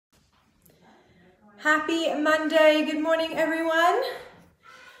Happy Monday. Good morning, everyone.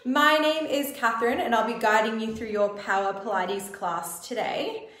 My name is Catherine and I'll be guiding you through your Power Pilates class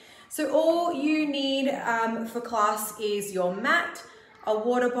today. So all you need for class is your mat, a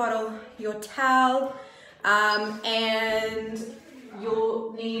water bottle, your towel, and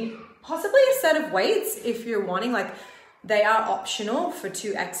you'll need possibly a set of weights if you're wanting. Like, they are optional for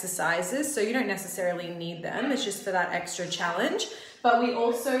 2 exercises, so you don't necessarily need them. It's just for that extra challenge. But we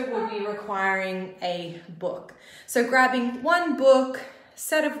also will be requiring a book. So grabbing one book,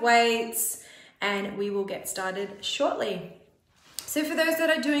 set of weights, and we will get started shortly. So for those that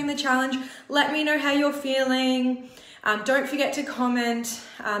are doing the challenge, let me know how you're feeling. Don't forget to comment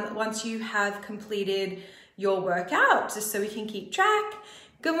once you have completed your workout, just so we can keep track.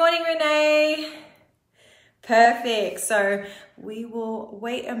 Good morning, Renee. Perfect. So we will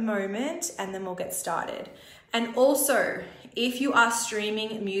wait a moment and then we'll get started. And also, if you are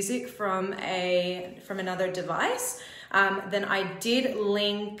streaming music from another device, then I did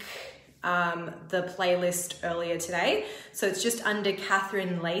link the playlist earlier today. So it's just under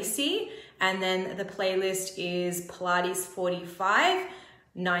Catherine Lacey, and then the playlist is Pilates 45,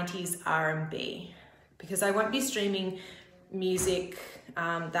 90s R&B, because I won't be streaming music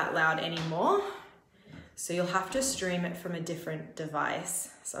that loud anymore. So you'll have to stream it from a different device.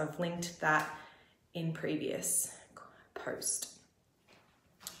 So I've linked that in previous post.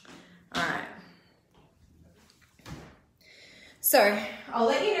 All right. So I'll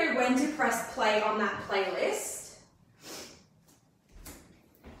let you know when to press play on that playlist.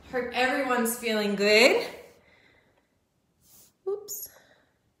 Hope everyone's feeling good. Oops.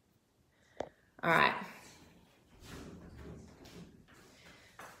 All right.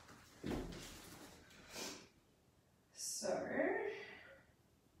 So,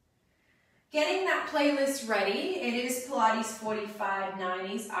 getting that playlist ready, it is Pilates 45,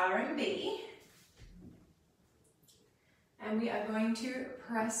 90s R&B. And we are going to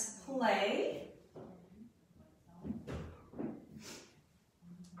press play.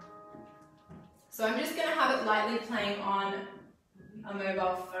 So I'm just going to have it lightly playing on a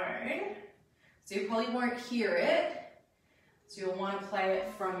mobile phone. So you probably won't hear it. So you'll want to play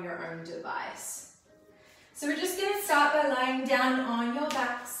it from your own device. So we're just going to start by lying down on your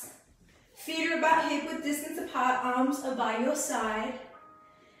backs. Feet are about hip width distance apart, arms are by your side.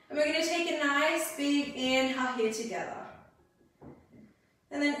 And we're going to take a nice big inhale here together.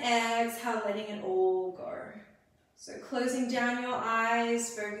 And then exhale, letting it all go. So closing down your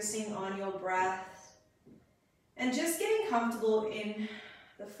eyes, focusing on your breath. And just getting comfortable in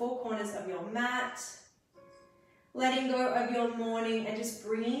the 4 corners of your mat. Letting go of your morning and just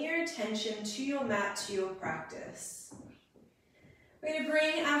bringing your attention to your mat, to your practice. We're going to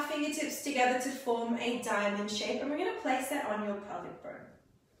bring our fingertips together to form a diamond shape, and we're going to place that on your pelvic bone.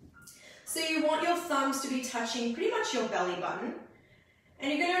 So you want your thumbs to be touching pretty much your belly button, and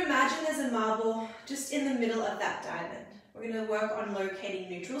you're going to imagine there's a marble just in the middle of that diamond. We're going to work on locating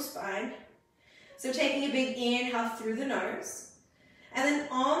neutral spine. So taking a big inhale through the nose. And then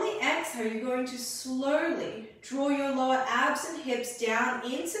on the exhale, you're going to slowly draw your lower abs and hips down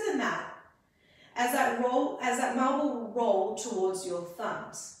into the mat as that marble roll towards your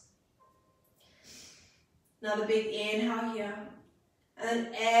thumbs. Another big inhale here. And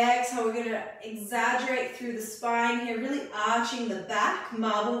then exhale, we're going to exaggerate through the spine here, really arching the back.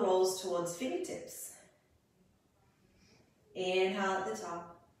 Marble rolls towards fingertips. Inhale at the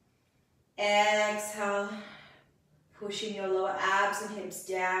top. Exhale. Pushing your lower abs and hips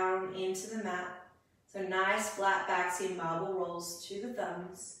down into the mat. So nice flat backs here, marble rolls to the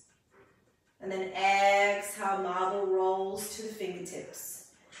thumbs. And then exhale, marble rolls to the fingertips.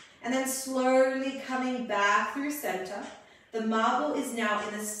 And then slowly coming back through center. The marble is now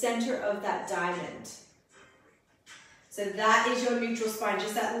in the center of that diamond. So that is your neutral spine,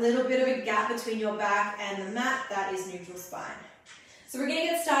 just that little bit of a gap between your back and the mat, that is neutral spine. So we're gonna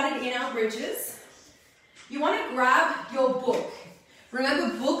get started in our bridges. You want to grab your book.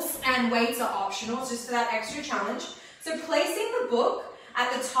 Remember, books and weights are optional, just for that extra challenge. So placing the book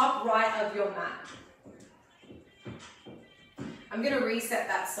at the top right of your mat. I'm going to reset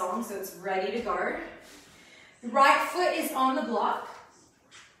that song so it's ready to go. The right foot is on the block.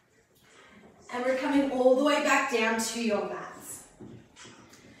 And we're coming all the way back down to your mats.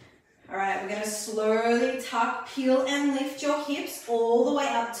 All right, we're going to slowly tuck, peel, and lift your hips all the way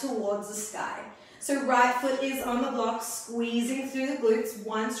up towards the sky. So right foot is on the block, squeezing through the glutes,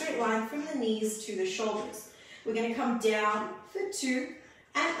 one straight line from the knees to the shoulders. We're going to come down for 2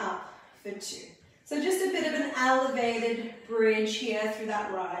 and up for 2. So just a bit of an elevated bridge here through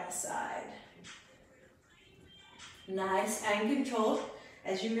that right side. Nice and controlled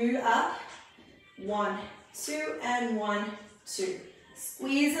as you move up 1, 2, and 1, 2.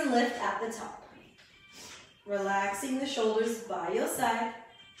 Squeeze and lift at the top. Relaxing the shoulders by your side.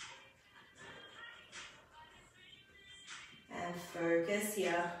 And focus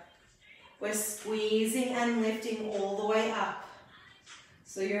here. We're squeezing and lifting all the way up.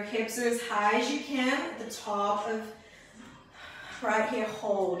 So your hips are as high as you can at the top of right here.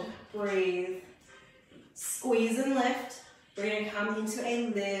 Hold, breathe. Squeeze and lift. We're going to come into a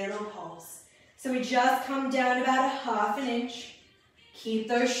little pulse. So we just come down about 1/2 inch. Keep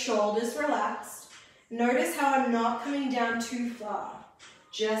those shoulders relaxed. Notice how I'm not coming down too far.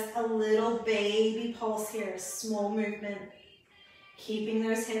 Just a little baby pulse here, small movement. Keeping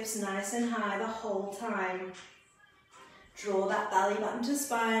those hips nice and high the whole time. Draw that belly button to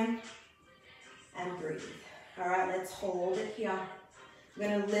spine and breathe. All right, let's hold it here. We're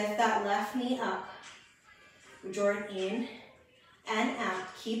going to lift that left knee up. We draw it in and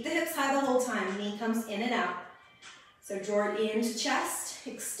out. Keep the hips high the whole time. Knee comes in and out. So draw it into chest,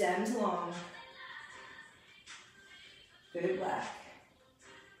 extend long. Good work.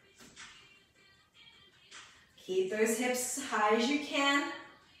 Keep those hips as high as you can.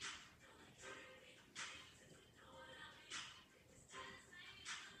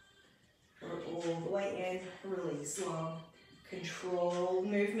 Go all the way in, release long. Control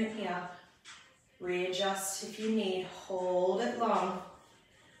movement here. Readjust if you need, hold it long.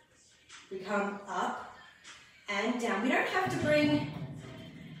 We come up and down. We don't have to bring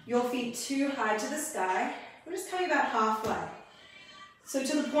your feet too high to the sky. We're just coming about halfway. So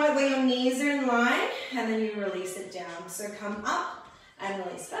to the point where your knees are in line, and then you release it down. So come up and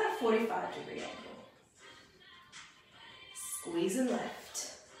release, about a 45-degree angle. Squeeze and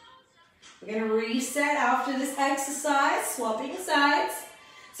lift. We're going to reset after this exercise, swapping sides.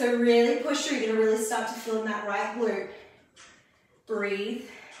 So really push through. You're going to really start to feel in that right glute. Breathe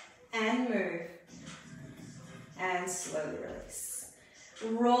and move. And slowly release.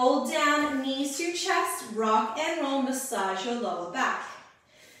 Roll down, knees to chest, rock and roll, massage your lower back.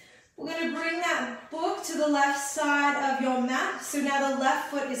 We're going to bring that book to the left side of your mat. So now the left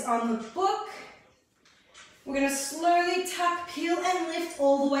foot is on the book. We're going to slowly tuck, peel, and lift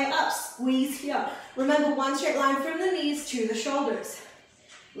all the way up. Squeeze here. Remember, one straight line from the knees to the shoulders.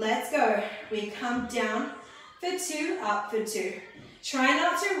 Let's go. We come down for 2, up for 2. Try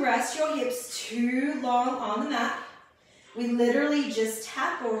not to rest your hips too long on the mat. We literally just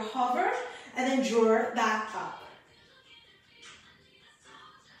tap or hover and then draw it back up.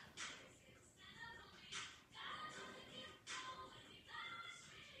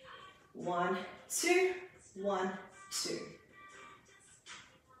 One, two, 1, 2.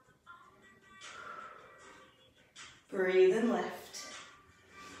 Breathe and lift.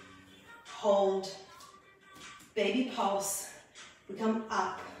 Hold. Baby pulse. We come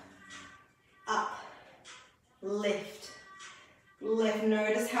up, up, lift. Lift.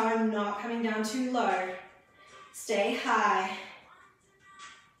 Notice how I'm not coming down too low. Stay high.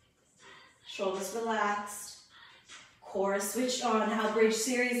 Shoulders relaxed. Core is switched on. Our bridge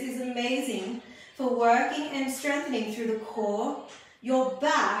series is amazing for working and strengthening through the core, your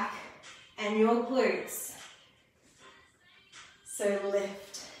back, and your glutes. So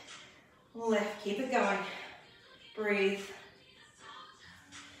lift, lift. Keep it going. Breathe.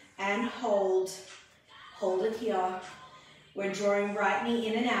 And hold. Hold it here. We're drawing right knee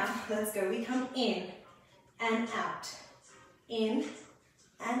in and out. Let's go. We come in and out. In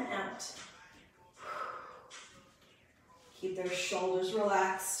and out. Keep those shoulders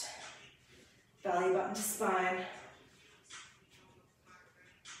relaxed. Belly button to spine.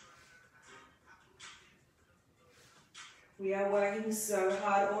 We are working so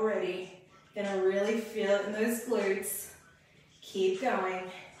hard already. Gonna really feel it in those glutes. Keep going.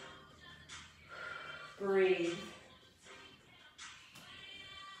 Breathe.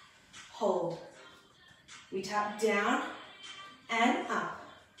 Hold. We tap down and up.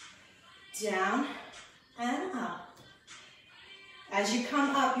 Down and up. As you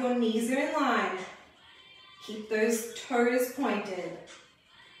come up, your knees are in line. Keep those toes pointed.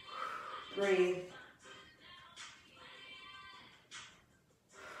 Breathe.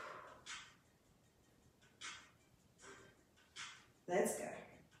 Let's go.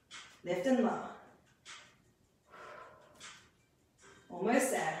 Lift and lower.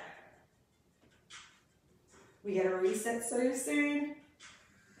 Almost there. We gotta reset so soon.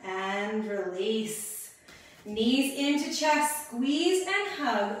 And release. Knees into chest, squeeze and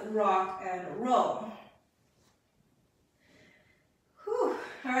hug, rock and roll. Whew.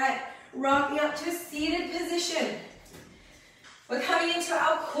 All right, rocking up to a seated position. We're coming into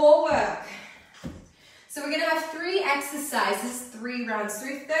our core work. So we're gonna have 3 exercises, 3 rounds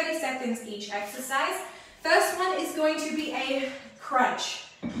through 30 seconds each exercise. First one is going to be a crunch.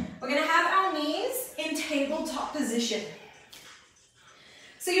 We're gonna have our knees in tabletop position.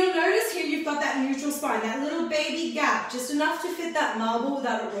 So you'll notice here you've got that neutral spine, that little baby gap, just enough to fit that marble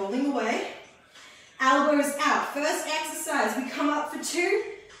without it rolling away. Elbows out. First exercise, we come up for 2,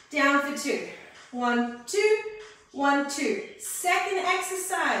 down for 2. 1, 2, 1, 2. Second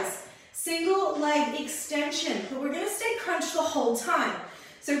exercise, single leg extension, but we're gonna stay crunched the whole time.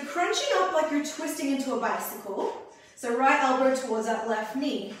 So crunching up like you're twisting into a bicycle. So right elbow towards that left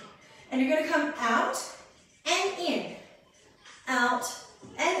knee. And you're gonna come out and in, out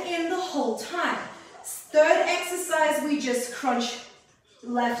and in the whole time. Third exercise, we just crunch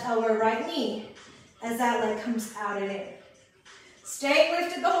left elbow, right knee as that leg comes out and in. Stay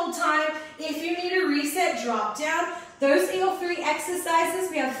lifted the whole time. If you need a reset, drop down. Those are your 3 exercises.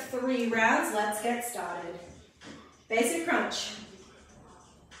 We have 3 rounds. Let's get started. Basic crunch.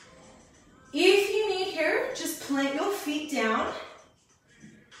 If you need here, just plant your feet down.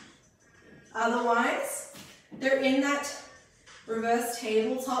 Otherwise, they're in that reverse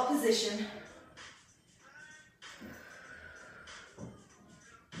tabletop position.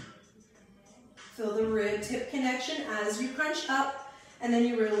 Feel the rib tip connection as you crunch up, and then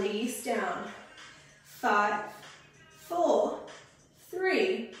you release down. 5, 4,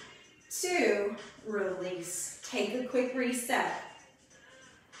 3, 2, release. Take a quick reset.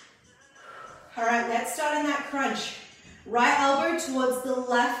 All right, let's start in that crunch. Right elbow towards the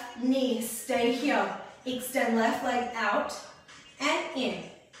left knee. Stay here. Extend left leg out and in.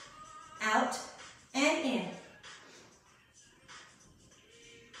 Out and in.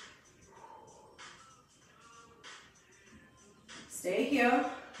 Stay here.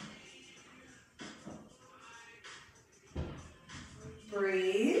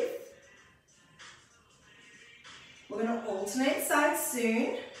 Breathe. We're going to alternate sides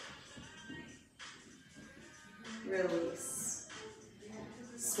soon. Release.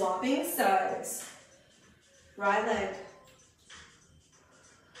 Swapping sides. Right leg.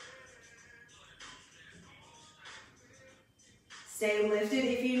 Stay lifted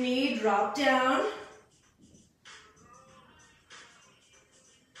if you need. Drop down.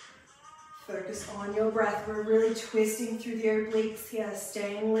 Focus on your breath. We're really twisting through the obliques here.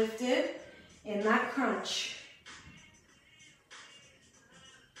 Staying lifted in that crunch.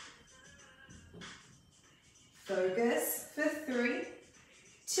 Focus for 3,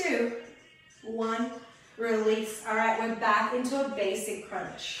 2, 1, release. All right, we're back into a basic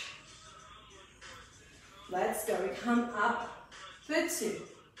crunch. Let's go. We come up for 2,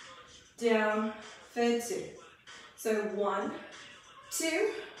 down for 2. So 1, 2,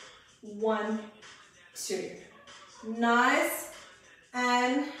 1, 2. Nice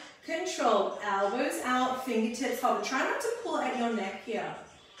and controlled. Elbows out, fingertips hover. Try not to pull at your neck here.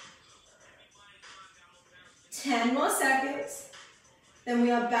 10 more seconds. Then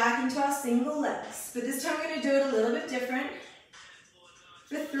we are back into our single legs. But this time we're going to do it a little bit different.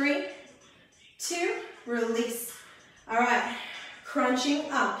 For 3, 2, release. All right,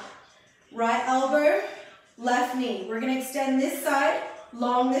 crunching up. Right elbow, left knee. We're going to extend this side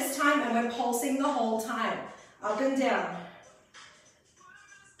long this time, and we're pulsing the whole time. Up and down.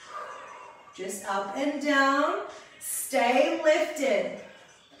 Just up and down. Stay lifted.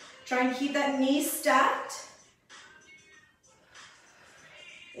 Try and keep that knee stacked.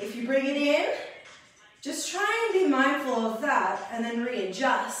 If you bring it in, just try and be mindful of that and then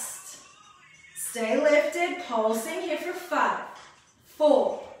readjust. Stay lifted, pulsing here for 5,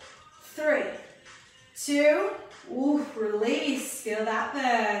 4, 3, 2, ooh, release, feel that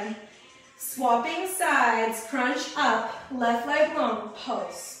burn. Swapping sides, crunch up, left leg long,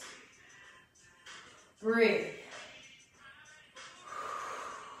 pulse. Breathe.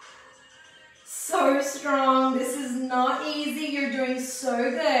 So strong. This is not easy. You're doing so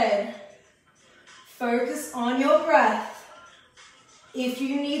good. Focus on your breath. If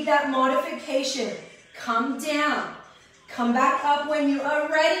you need that modification, come down. Come back up when you are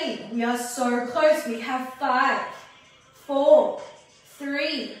ready. We are so close. We have 5, 4,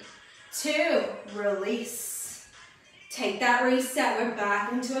 3, 2, release. Take that reset. We're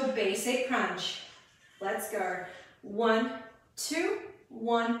back into a basic crunch. Let's go. 1, 2,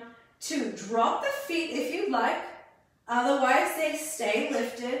 1, 2. Drop the feet if you'd like. Otherwise, they stay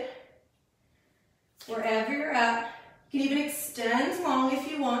lifted. Wherever you're at. You can even extend long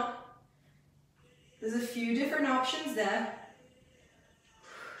if you want. There's a few different options there.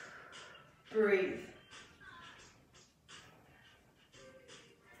 Breathe.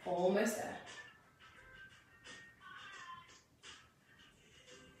 Almost there.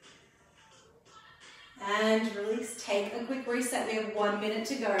 quick reset. We have 1 minute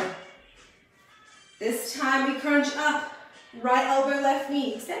to go. This time we crunch up. Right elbow, left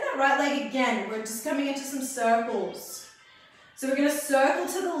knee. Extend that right leg again. We're just coming into some circles. So we're going to circle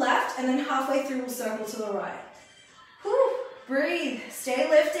to the left, and then halfway through we'll circle to the right. Whew. Breathe. Stay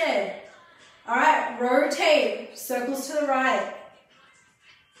lifted. All right, rotate. Circles to the right.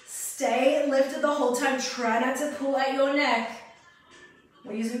 Stay lifted the whole time. Try not to pull at your neck.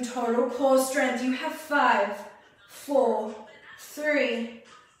 We're using total core strength. You have 5, 4, 3,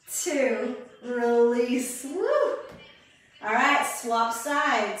 2, release. Woo! All right, swap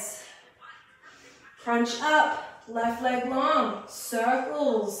sides. Crunch up, left leg long,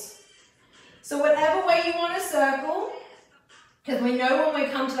 circles. So whatever way you want to circle, because we know when we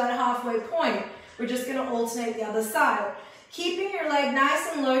come to that halfway point, we're just going to alternate the other side. Keeping your leg nice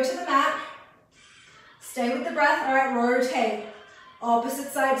and low to the mat. Stay with the breath. All right, rotate.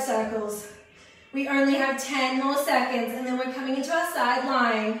 Opposite side circles. We only have 10 more seconds, and then we're coming into our side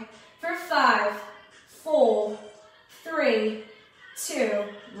lying for 5, 4, 3, 2,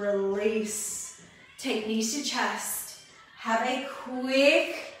 release. Take knees to chest. Have a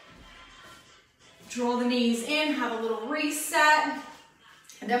quick, draw the knees in, have a little reset,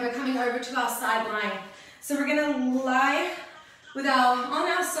 and then we're coming over to our side lying. So we're gonna lie on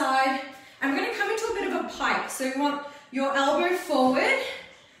our side, and we're gonna come into a bit of a pike. So you want your elbow forward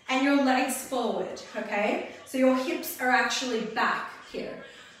and your legs forward, okay? So your hips are actually back here.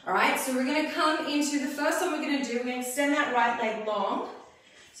 All right, so we're gonna come into the first one we're gonna do, we're gonna extend that right leg long.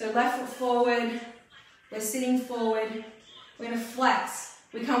 So left foot forward, we're sitting forward, we're gonna flex.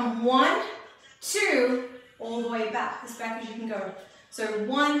 We come 1, 2, all the way back, as back as you can go. So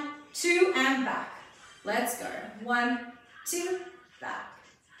 1, 2, and back. Let's go. 1, 2, back.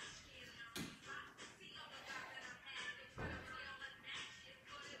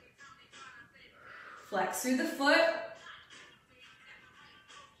 Flex through the foot.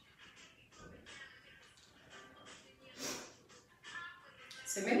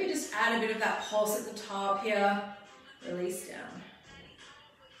 So maybe just add a bit of that pulse at the top here. Release down.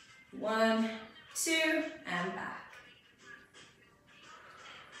 1, 2, and back.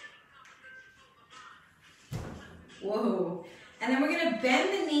 Whoa. And then we're going to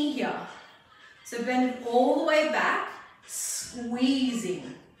bend the knee here. So bend it all the way back,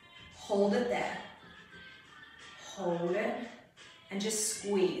 squeezing. Hold it there. Hold it, and just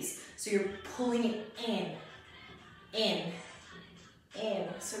squeeze. So you're pulling it in.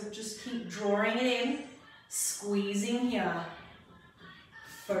 So just keep drawing it in, squeezing here.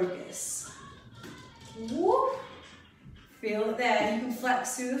 Focus. Whoop. Feel it there. You can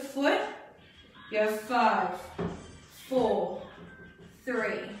flex through the foot. You have 5, 4,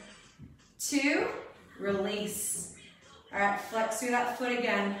 3, 2, release. All right, flex through that foot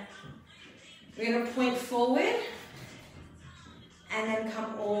again. We're going to point forward and then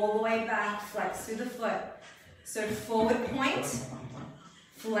come all the way back, flex through the foot. So forward point,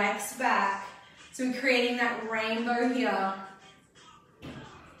 flex back. So we're creating that rainbow here.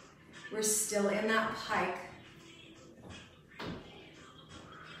 We're still in that pike.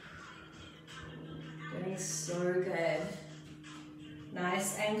 Doing so good.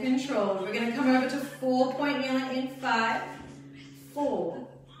 Nice and controlled. We're going to come over to 4-point kneeling in 5, 4,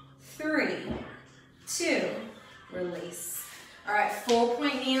 3, 2, release. All right,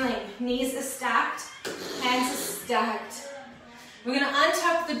 4-point kneeling. Knees are stacked, hands are stacked. We're going to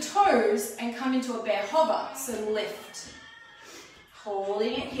untuck the toes and come into a bear hover, so lift.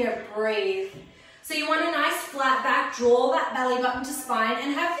 Holding it here, breathe. So you want a nice flat back, draw that belly button to spine,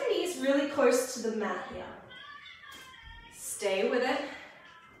 and have the knees really close to the mat here. Stay with it.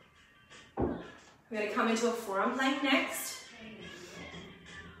 We're going to come into a forearm plank next.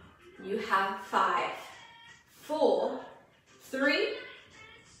 You have 5, 4, 3,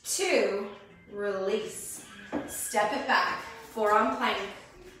 2, release. Step it back, forearm plank.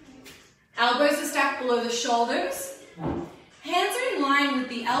 Elbows are stacked below the shoulders. Hands are in line with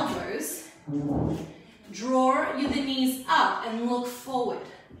the elbows. Draw the knees up and look forward.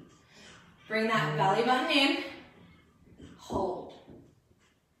 Bring that belly button in. Hold.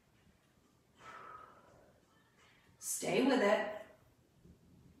 Stay with it.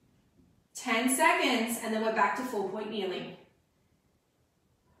 10 seconds, and then we're back to 4-point kneeling.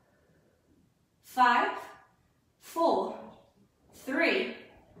 5, 4, 3,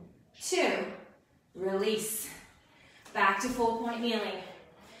 2, release. Back to 4-point kneeling.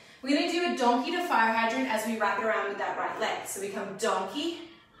 We're going to do a donkey to fire hydrant as we wrap it around with that right leg. So we come donkey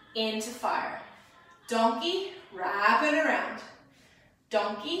into fire. Donkey, wrap it around.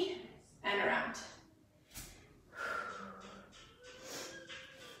 Donkey and around.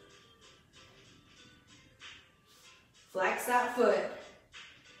 Flex that foot.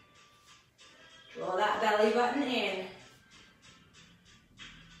 Draw that belly button in.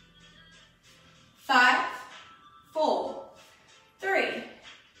 5, 4, 3,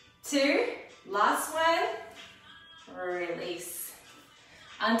 2, last one. Release.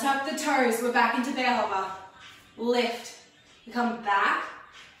 Untuck the toes. We're back into bear hover. Lift. You come back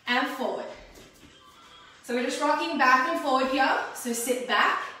and forward. So we're just rocking back and forward here. So sit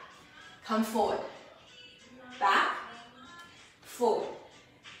back, come forward. Back, forward.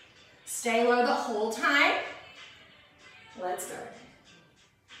 Stay low the whole time. Let's go.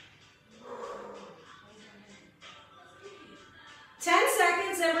 Ten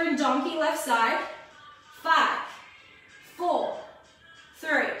seconds, and we're in donkey left side. 5, 4,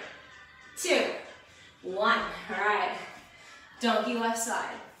 3, 2, 1. All right, donkey left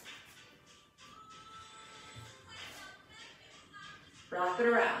side. Wrap it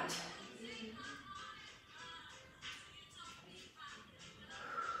around.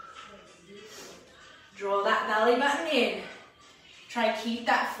 Draw that belly button in. Try to keep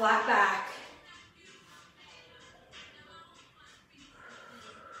that flat back.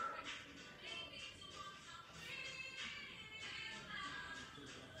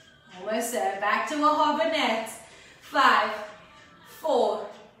 Almost there. Back to a hover next. 5, 4,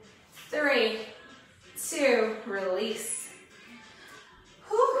 3, 2, release.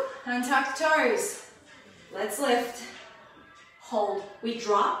 Whew. Untuck toes. Let's lift. Hold. We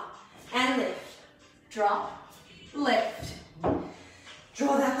drop and lift. Drop, lift.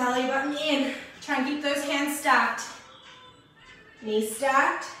 Draw that belly button in. Try and keep those hands stacked. Knees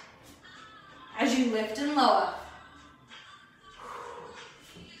stacked as you lift and lower.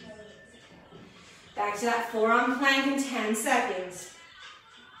 Back to that forearm plank in 10 seconds.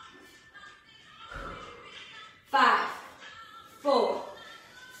 5, 4,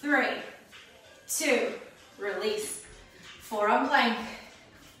 3, 2, release. Forearm plank.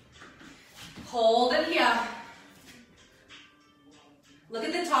 Hold it here. Look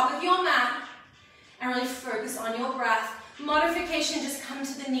at the top of your mat and really focus on your breath. Modification, just come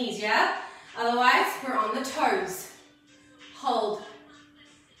to the knees, yeah? Otherwise, we're on the toes. Hold.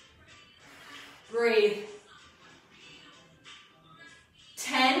 Breathe.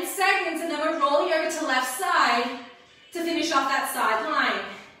 10 seconds, and then we're rolling over to left side to finish off that side line.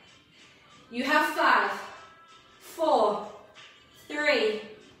 You have 5, 4, 3,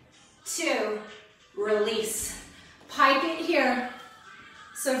 2, release. Pike it here.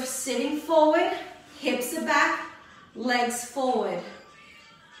 So sitting forward, hips are back, legs forward.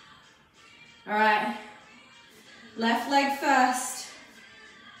 All right, left leg first.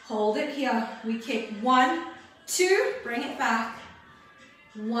 Hold it here. We kick 1, 2, bring it back.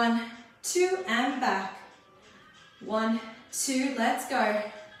 1, 2, and back. 1, 2, let's go.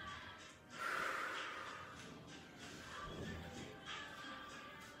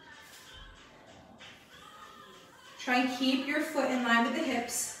 Try and keep your foot in line with the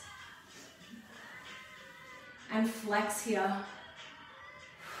hips. And flex here.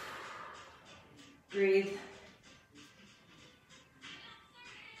 Breathe.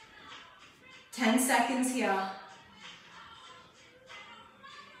 10 seconds here.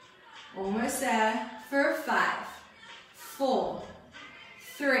 Almost there. For 5, 4,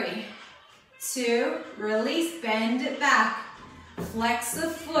 3, 2, release, bend it back. Flex the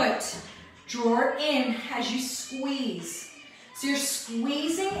foot. Draw it in as you squeeze. So you're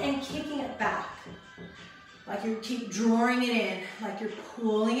squeezing and kicking it back. Like you keep drawing it in. Like you're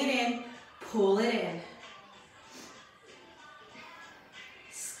pulling it in. Pull it in.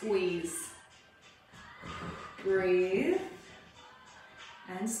 Squeeze. Breathe.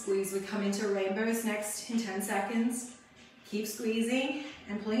 And squeeze. We come into rainbows next in 10 seconds. Keep squeezing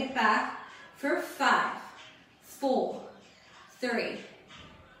and pulling it back for 5, 4, 3,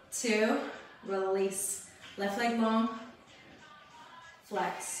 2, release. Left leg long,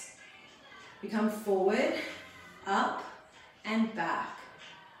 flex. We come forward, up, and back.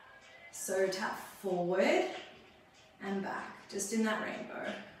 So tap forward and back, just in that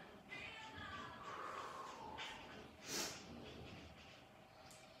rainbow.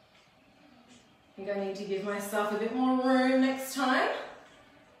 I think I need to give myself a bit more room next time.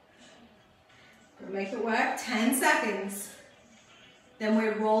 Gonna make it work, 10 seconds. Then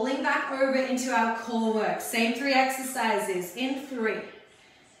we're rolling back over into our core work. Same 3 exercises in 3,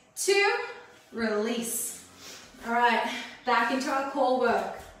 2, release. All right, back into our core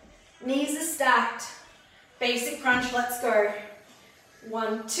work. Knees are stacked. Basic crunch, let's go.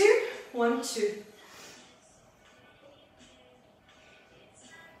 1, 2, 1, 2.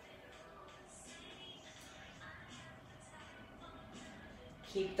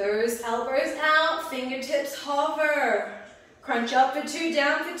 Keep those elbows out, fingertips hover. Crunch up for 2,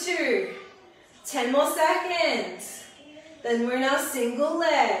 down for 2. 10 more seconds. Then we're now single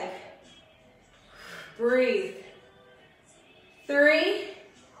leg. Breathe. 3,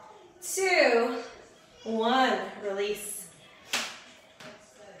 2, 1. Release.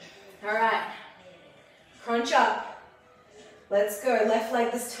 All right. Crunch up. Let's go. Left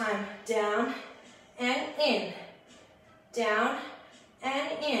leg this time. Down and in. Down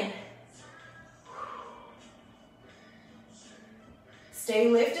and in. Stay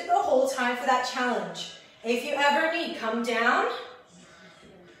lifted the whole time for that challenge. If you ever need, come down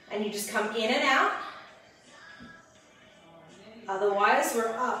and you just come in and out. Otherwise,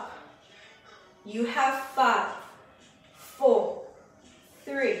 we're up. You have 5, 4,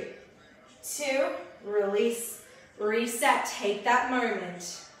 3, 2, release, reset. Take that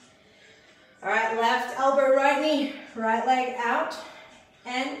moment. All right, left elbow, right knee, right leg out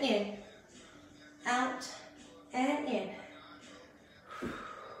and in, out and in.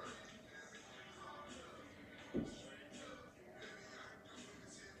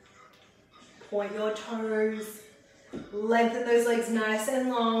 Point your toes, lengthen those legs nice and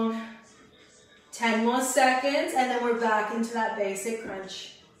long. 10 more seconds, and then we're back into that basic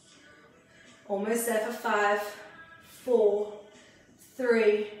crunch. Almost there for 5, 4,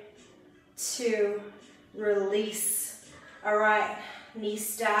 3, 2, release. All right, knees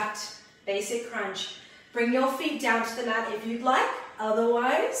stacked, basic crunch. Bring your feet down to the mat if you'd like,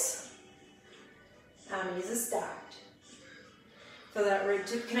 otherwise, our knees are stacked. Feel that rib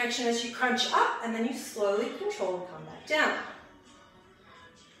tip connection as you crunch up, and then you slowly control and come back down.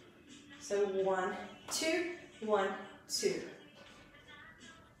 So 1, 2, 1, 2.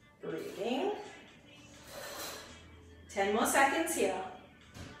 Breathing. 10 more seconds here.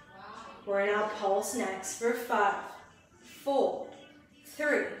 We're in our pulse next for 5, 4,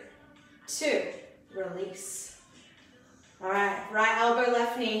 3, 2, release. All right, right elbow,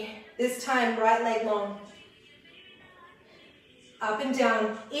 left knee. This time, right leg long. Up and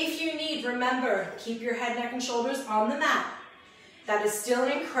down. If you need, remember, keep your head, neck, and shoulders on the mat. That is still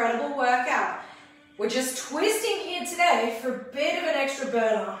an incredible workout. We're just twisting here today for a bit of an extra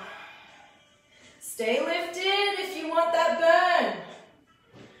burner. Stay lifted if you want that burn.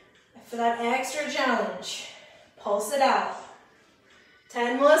 For that extra challenge, pulse it out.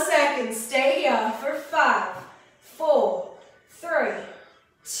 10 more seconds. Stay here for 5, 4, 3,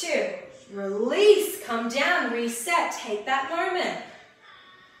 2. Release, come down, reset, take that moment.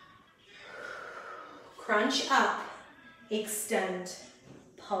 Crunch up, extend,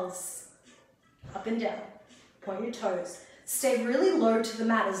 pulse, up and down. Point your toes. Stay really low to the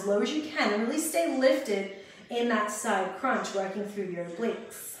mat, as low as you can, and really stay lifted in that side crunch, working through your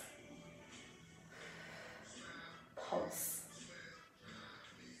obliques. Pulse.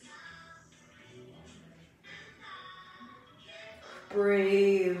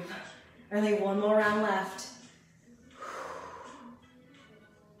 Breathe. Only one more round left.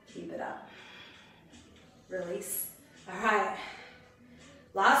 Keep it up. Release. All right.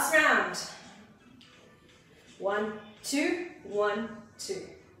 Last round. 1, 2, 1, 2.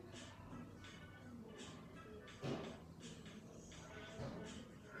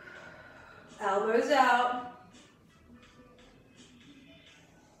 Elbows out.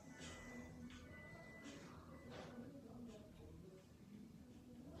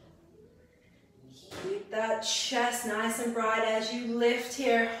 Keep that chest nice and bright as you lift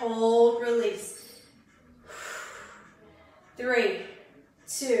here. Hold, release. 3,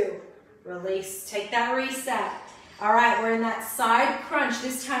 2, release. Take that reset. All right, we're in that side crunch.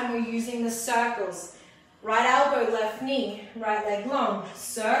 This time we're using the circles. Right elbow, left knee, right leg long.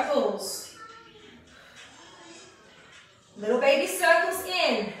 Circles. Little baby circles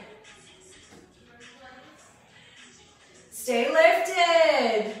in. Stay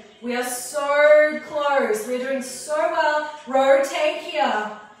lifted. We are so close. We're doing so well. Rotate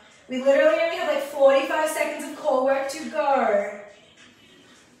here. We literally only have like 45 seconds of core work to go.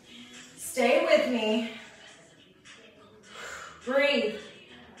 Stay with me. Breathe.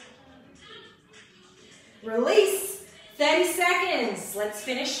 Release. 30 seconds. Let's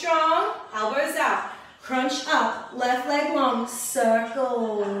finish strong. Elbows out. Crunch up. Left leg long.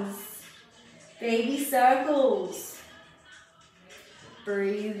 Circles. Baby circles.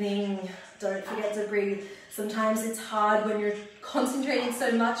 Breathing. Don't forget to breathe. Sometimes it's hard when you're concentrating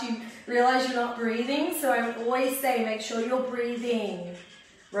so much you realize you're not breathing. So I always say make sure you're breathing.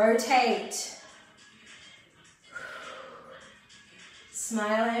 Rotate.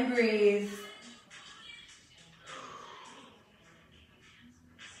 Smile and breathe.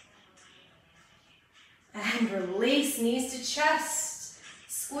 And release, knees to chest.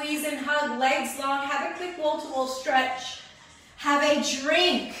 Squeeze and hug, legs long. Have a quick wall-to-wall stretch. Have a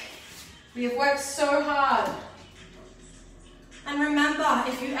drink. We have worked so hard. And remember,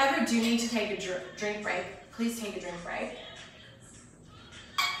 if you ever do need to take a drink break, please take a drink break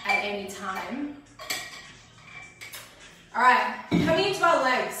at any time. All right, coming into our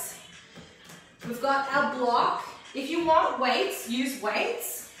legs. We've got our block. If you want weights, use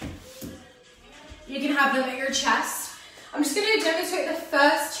weights. You can have them at your chest. I'm just going to demonstrate the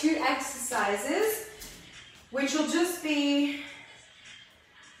first 2 exercises, which will just be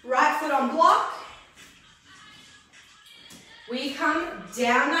right foot on block. We come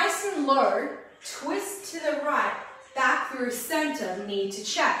down nice and low, twist to the right, back through center, knee to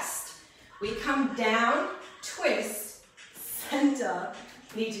chest. We come down, twist, center,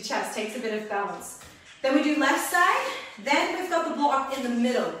 knee to chest. Takes a bit of balance. Then we do left side. Then we've got the block in the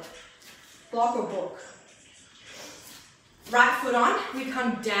middle. Block or book. Right foot on. We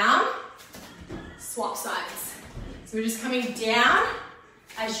come down, swap sides. So we're just coming down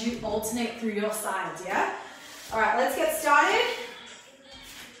as you alternate through your sides, yeah? All right, let's get started.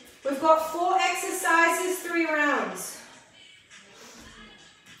 We've got 4 exercises, 3 rounds.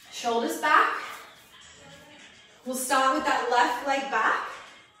 Shoulders back. We'll start with that left leg back.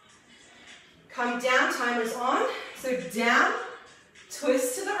 Come down, timer's on. So down,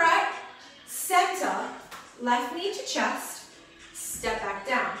 twist to the right, center, left knee to chest, step back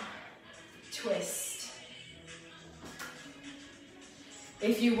down, twist.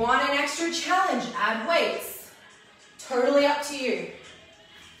 If you want an extra challenge, add weights. Totally up to you.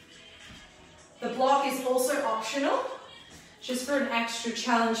 The block is also optional, just for an extra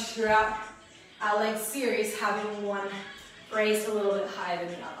challenge throughout our leg series, having one raised a little bit higher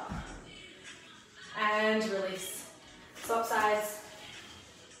than the other. And release. Swap sides.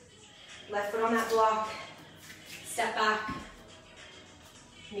 Left foot on that block. Step back.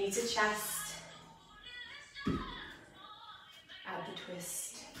 Knee to chest. Add the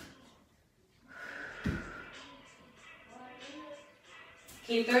twist.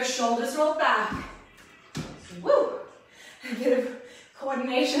 Keep those shoulders rolled back. Woo! A bit of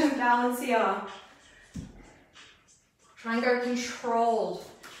coordination and balance here. Try and go controlled.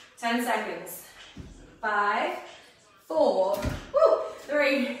 10 seconds. 5, 4, woo,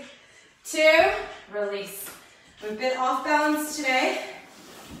 3, 2, release. We're a bit off balance today.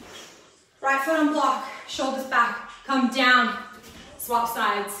 Right foot on block, shoulders back, come down, swap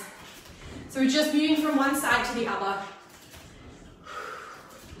sides. So we're just moving from one side to the other.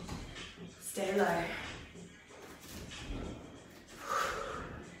 Stay low.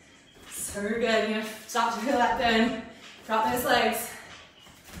 So good, you're gonna start to feel that burn. Drop those legs.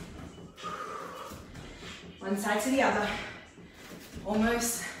 One side to the other.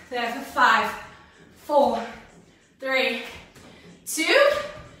 Almost there for 5, 4, 3, 2,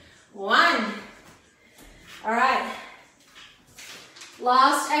 1. All right.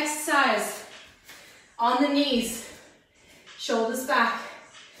 Last exercise. On the knees. Shoulders back.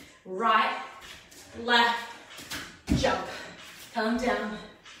 Right, left, jump. Come down.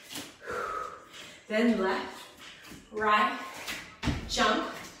 Then left, right, jump,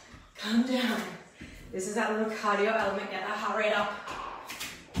 come down. This is that little cardio element, get that heart rate up.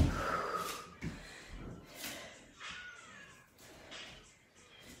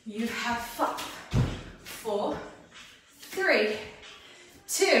 You have 5, 4, 3,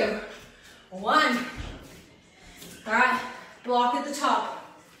 2, 1. All right, block at the top.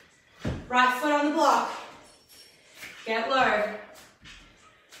 Right foot on the block. Get low.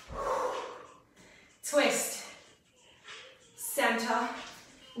 Twist. Center,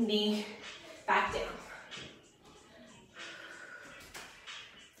 knee, back down.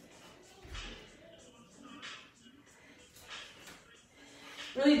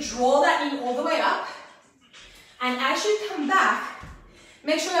 Really draw that knee all the way up. And as you come back,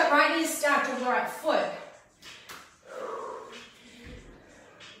 make sure that right knee is stacked with the right foot.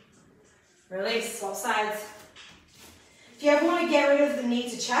 Release, swap sides. If you ever want to get rid of the knee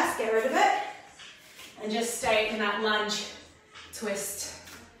to chest, get rid of it. And just stay in that lunge, twist.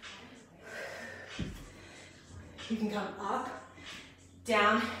 You can come up,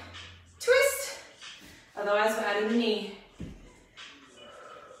 down, twist. Otherwise, we're adding the knee.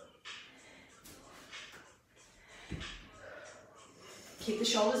 Keep the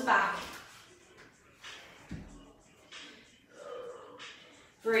shoulders back.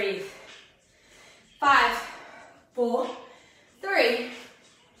 Breathe. 5, 4, 3,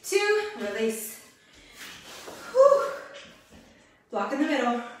 2, release. Whew. Block in the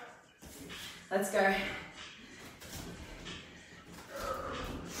middle. Let's go.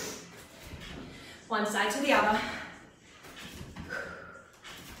 One side to the other.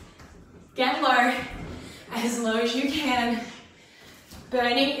 Get low, as low as you can.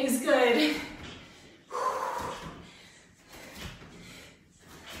 Burning is good.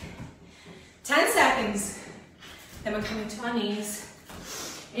 10 seconds. Then we're coming to our knees.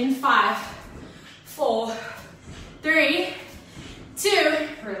 In 5, 4, 3, 2,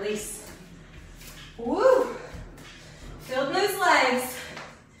 release. Woo! Building those legs.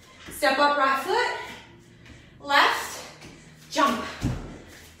 Step up, right foot, left, jump.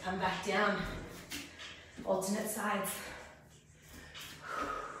 Come back down. Alternate sides.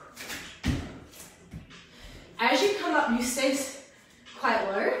 As you come up, you stay quite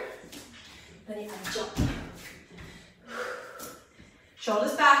low. Then you add a jump.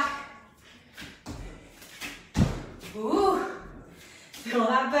 Shoulders back. Ooh, feel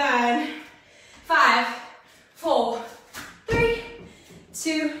that burn. 5, 4, 3,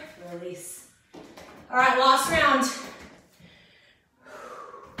 2, release. All right, last round.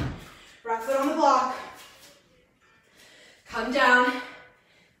 Right foot on the block. Come down,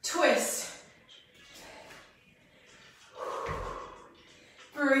 twist.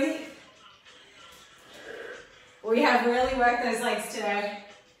 Breathe. We have really worked those legs today.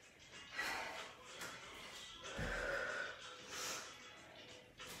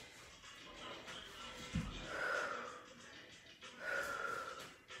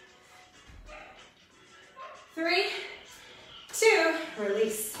 Three, 2,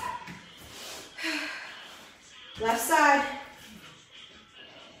 release. Left side.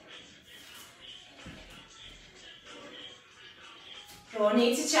 Draw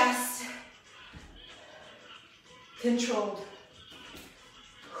knee to chest. Controlled.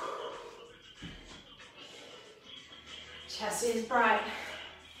 Chest is bright.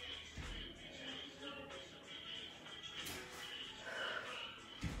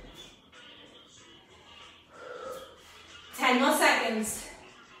 Ten more seconds.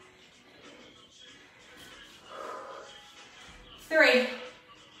 3,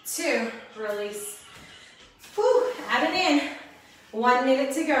 2, release. Whew, add it in. 1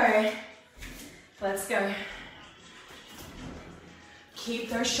 minute to go. Let's go.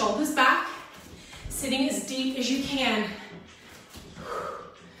 Keep those shoulders back, sitting as deep as you can.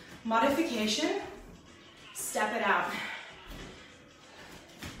 Modification, step it out.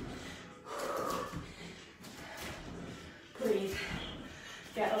 Breathe,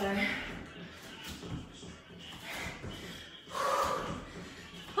 get low.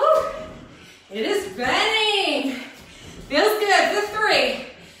 Whew. It is burning. Feels good for 3,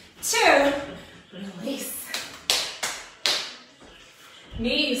 2, release.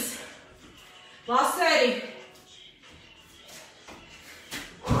 Knees. Last 30.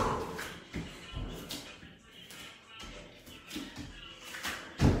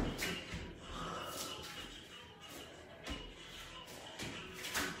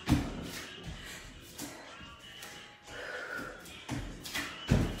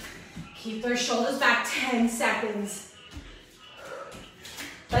 Keep those shoulders back 10 seconds.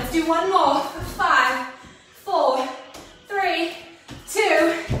 Let's do one more. 5, 4, 3,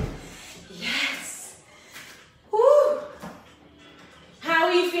 2. Yes. Woo. How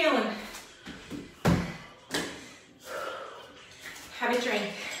are you feeling? Have a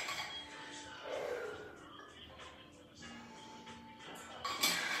drink.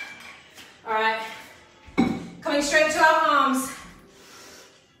 All right. Coming straight to our arms.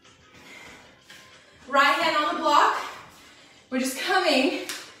 Right hand on the block. We're just coming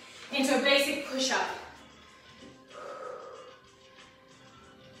into a basic push-up.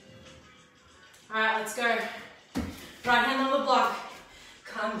 All right, let's go. Right hand on the block.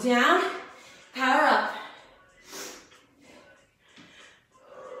 Come down, power up.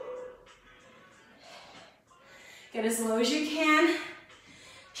 Get as low as you can.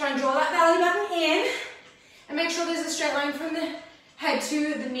 Try and draw that belly button in. And make sure there's a straight line from the head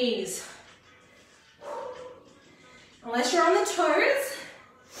to the knees. Unless you're on the toes.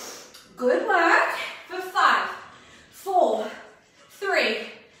 Good work. For 5, 4, 3,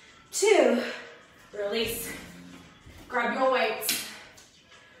 2, release. Grab your weights.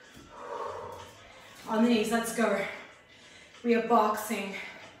 On the knees, let's go. We are boxing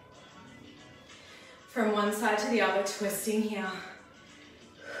from one side to the other, twisting here.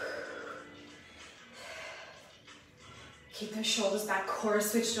 Keep those shoulders back, core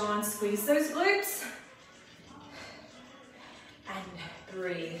switched on, squeeze those glutes. And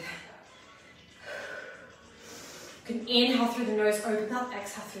breathe. You can inhale through the nose, open up,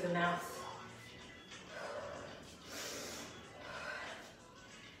 exhale through the mouth.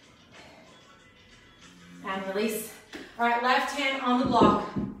 And release. All right, left hand on the block.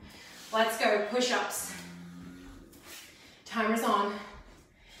 Let's go, push-ups. Timer's on.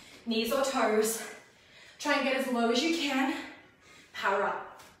 Knees or toes. Try and get as low as you can. Power up.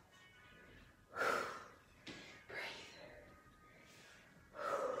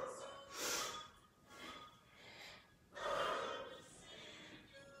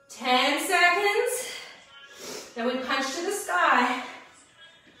 10 seconds. Then we punch to the sky.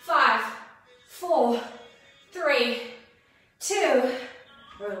 5, 4, 3, 2,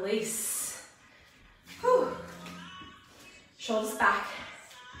 release. Whew. Shoulders back.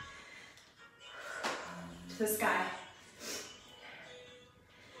 To the sky.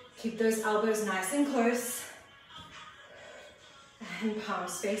 Keep those elbows nice and close. And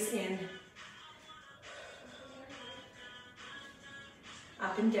palms face in.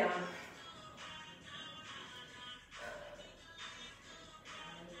 Up and down.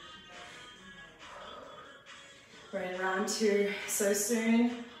 We're in round 2 so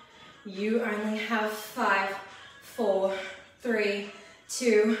soon. You only have 5, 4, 3,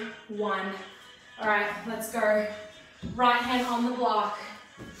 2, 1. All right, let's go. Right hand on the block.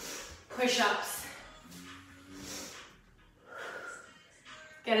 Push-ups.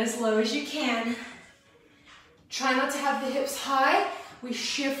 Get as low as you can. Try not to have the hips high. We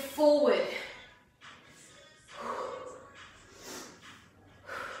shift forward.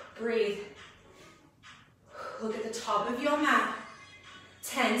 Breathe. Look at the top of your mat.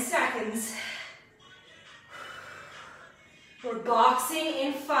 10 seconds. We're boxing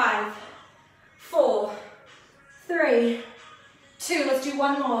in 5, 4, 3, 2. Let's do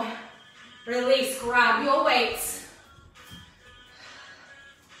one more. Release, grab your weights.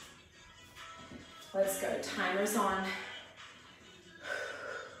 Let's go, timer's on.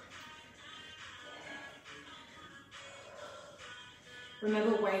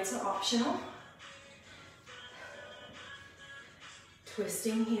 Remember, weights are optional.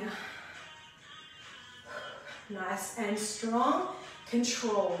 Twisting here. Nice and strong,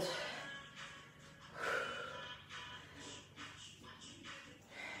 controlled.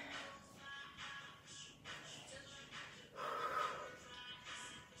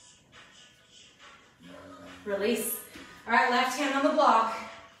 Release. All right, left hand on the block.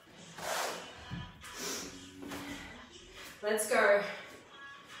 Let's go.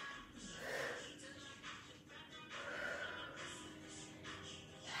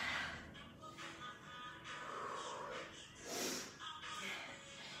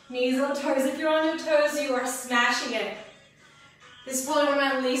 Knees or toes. If you're on your toes, you are smashing it. This is probably one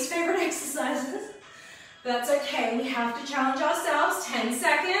of my least favorite exercises. That's okay. We have to challenge ourselves. 10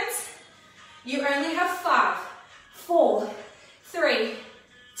 seconds. You only have 5, 4, 3,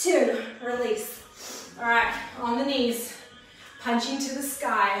 2. Release. All right, on the knees. Punching to the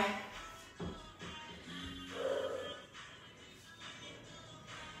sky.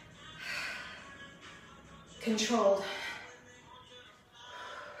 Controlled.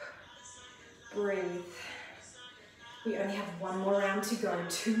 Breathe. We only have one more round to go.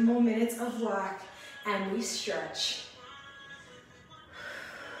 2 more minutes of work, and we stretch.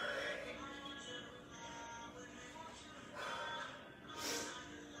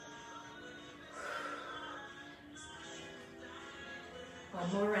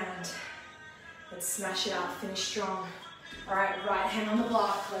 One more round. Let's smash it out. Finish strong. All right, right hand on the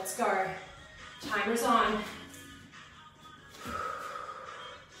block. Let's go. Timer's on.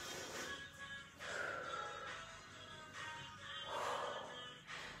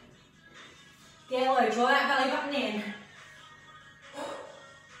 Get low, draw that belly button in.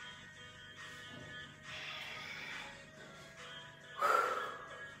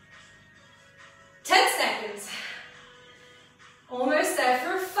 Almost there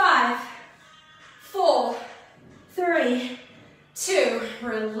for 5, 4, 3, 2.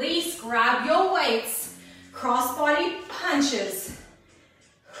 Release, grab your weights. Cross-body punches.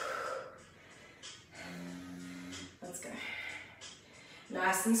 Let's go.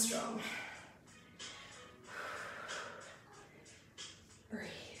 Nice and strong. Breathe.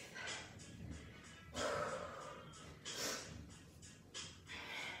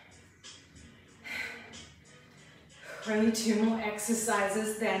 Only 2 more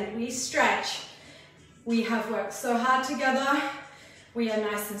exercises, then we stretch. We have worked so hard together. We are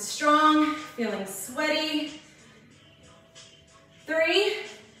nice and strong, feeling sweaty. 3,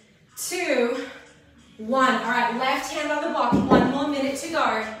 2, 1. All right, left hand on the block. 1 more minute to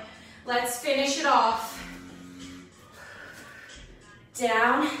go. Let's finish it off.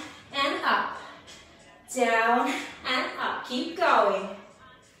 Down and up. Down and up. Keep going.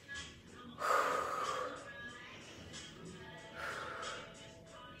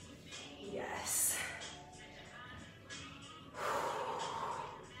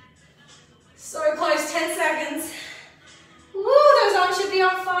 So close, 10 seconds. Woo, those arms should be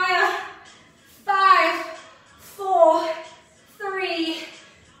on fire.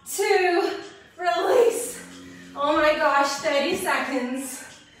 seconds.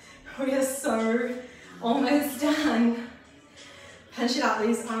 We are so almost done. Punch it up,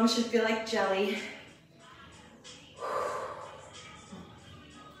 these arms should feel like jelly.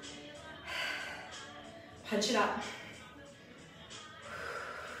 Punch it up.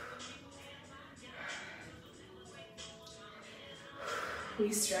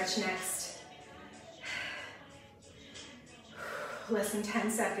 We stretch next. Less than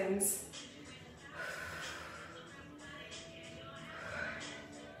 10 seconds.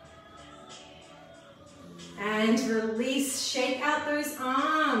 And release, shake out those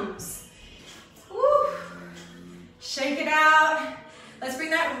arms. Woo. Shake it out. Let's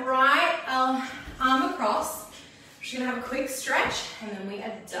bring that right arm across. We're just gonna have a quick stretch and then we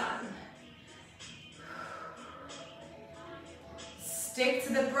are done. Stick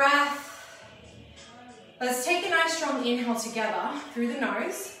to the breath. Let's take a nice strong inhale together through the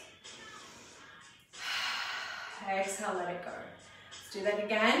nose. Exhale, let it go. Let's do that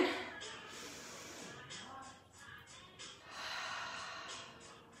again.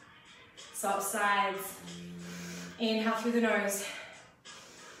 Swap sides. Inhale through the nose.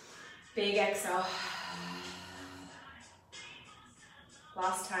 Big exhale.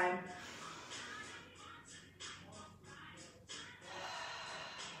 Last time.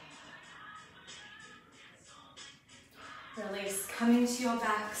 Release, coming to your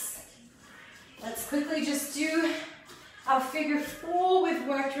backs. Let's quickly just do our figure four. We've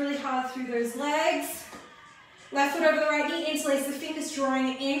worked really hard through those legs. Left foot over the right knee, interlace the fingers,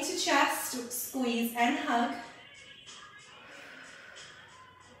 drawing into chest, squeeze and hug.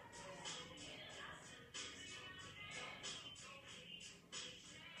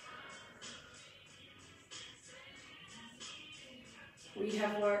 We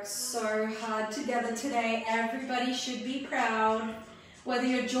have worked so hard together today. Everybody should be proud. Whether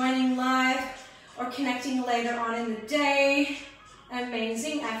you're joining live or connecting later on in the day.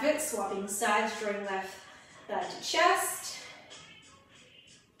 Amazing effort. Swapping sides, drawing left thigh to chest.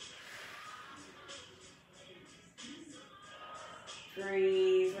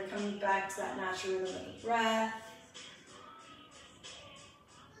 Breathe. We're coming back to that natural rhythm of the breath.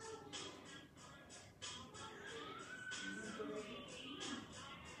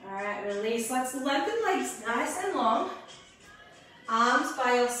 All right, release. Let's lengthen legs nice and long. Arms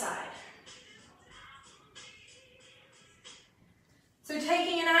by your side. So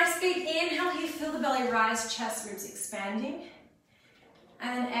taking a nice big inhale here, feel the belly rise, chest ribs expanding.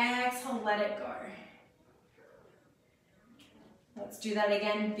 And then exhale, let it go. Let's do that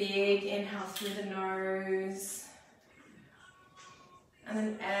again. Big inhale through the nose. And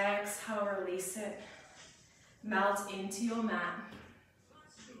then exhale, release it. Melt into your mat.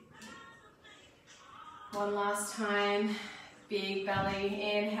 One last time. Big belly,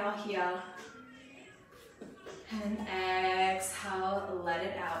 inhale here. And exhale, let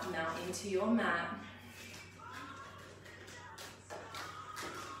it out, melt into your mat.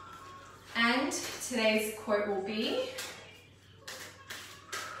 And today's quote will be,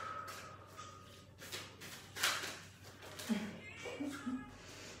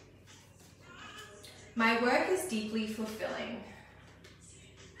 my work is deeply fulfilling.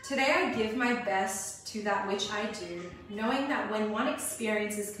 Today I give my best to that which I do, knowing that when one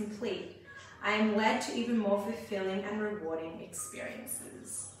experience is complete, I am led to even more fulfilling and rewarding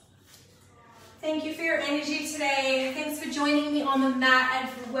experiences. Thank you for your energy today. Thanks for joining me on the mat and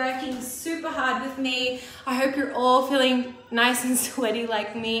for working super hard with me. I hope you're all feeling nice and sweaty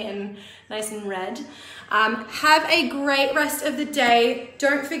like me and nice and red. Have a great rest of the day.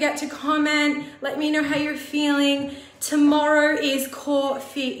 Don't forget to comment. Let me know how you're feeling. Tomorrow is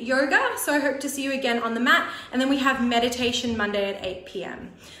CoreFit yoga, so I hope to see you again on the mat. And then we have meditation Monday at 8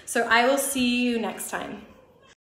 p.m. So I will see you next time.